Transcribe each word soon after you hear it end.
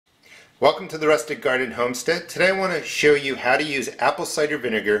Welcome to the Rustic Garden Homestead. Today I want to show you how to use apple cider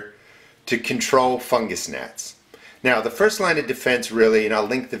vinegar to control fungus gnats. Now the first line of defense really, and I'll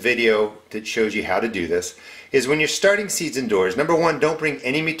link the video that shows you how to do this, is when you're starting seeds indoors. Number one, don't bring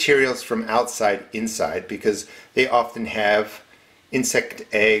any materials from outside inside because they often have insect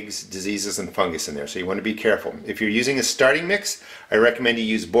eggs, diseases, and fungus in there, so you want to be careful. If you're using a starting mix, I recommend you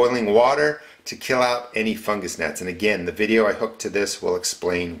use boiling water to kill out any fungus gnats. And again, the video I hooked to this will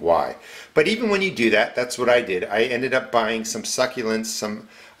explain why. But even when you do that, that's what I did. I ended up buying some succulents, some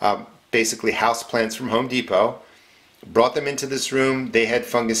basically house plants from Home Depot, brought them into this room. They had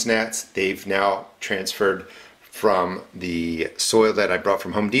fungus gnats. They've now transferred from the soil that I brought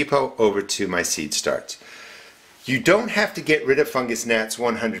from Home Depot over to my seed starts. You don't have to get rid of fungus gnats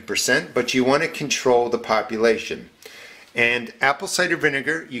 100%, but you want to control the population. And apple cider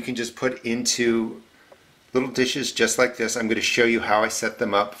vinegar you can just put into little dishes just like this. I'm going to show you how I set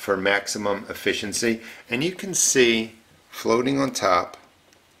them up for maximum efficiency. And you can see floating on top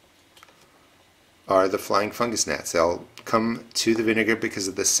are the flying fungus gnats. They'll come to the vinegar because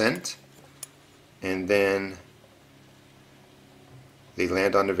of the scent, and then they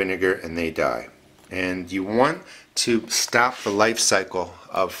land on the vinegar and they die. And you want to stop the life cycle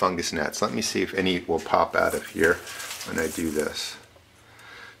of fungus gnats. Let me see if any will pop out of here when I do this.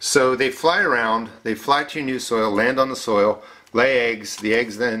 So they fly around, they fly to your new soil, land on the soil, lay eggs. The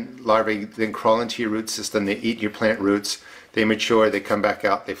eggs then, larvae, then crawl into your root system. They eat your plant roots. They mature, they come back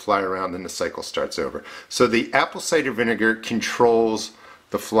out, they fly around, and the cycle starts over. So the apple cider vinegar controls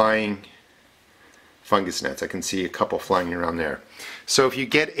the flying fungus gnats. I can see a couple flying around there. So if you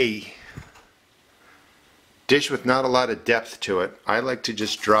get a dish with not a lot of depth to it, I like to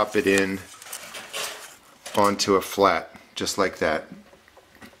just drop it in onto a flat, just like that.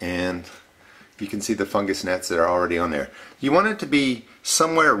 And you can see the fungus gnats that are already on there. You want it to be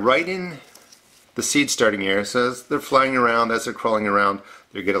somewhere right in the seed starting area, so as they're flying around, as they're crawling around,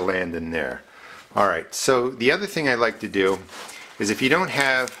 they're going to land in there. Alright, so the other thing I like to do is if you don't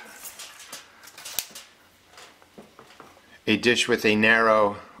have a dish with a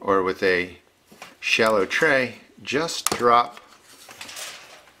narrow or with a shallow tray, just drop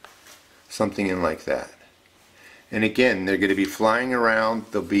something in like that. And again, they're going to be flying around.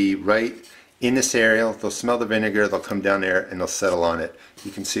 They'll be right in this area. They'll smell the vinegar, they'll come down there, and they'll settle on it.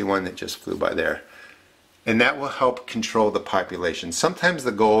 You can see one that just flew by there. And that will help control the population. Sometimes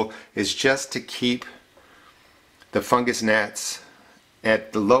the goal is just to keep the fungus gnats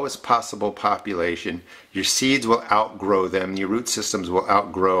at the lowest possible population. Your seeds will outgrow them, your root systems will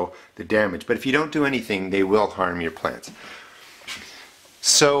outgrow the damage. But if you don't do anything, they will harm your plants.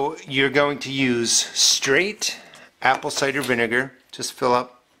 So you're going to use straight apple cider vinegar. Just fill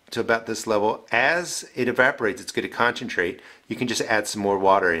up to about this level. As it evaporates, it's going to concentrate. You can just add some more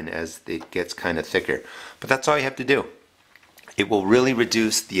water in as it gets kind of thicker. But that's all you have to do. It will really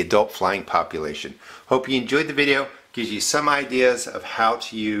reduce the adult flying population. Hope you enjoyed the video. Gives you some ideas of how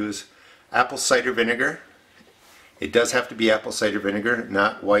to use apple cider vinegar. It does have to be apple cider vinegar,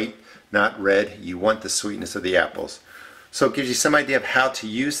 not white, not red. You want the sweetness of the apples. So it gives you some idea of how to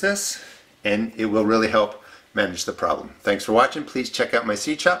use this, and it will really help manage the problem. Thanks for watching. Please check out my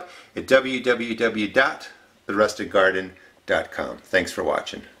seed shop at www.therusticgarden.com. Thanks for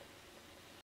watching.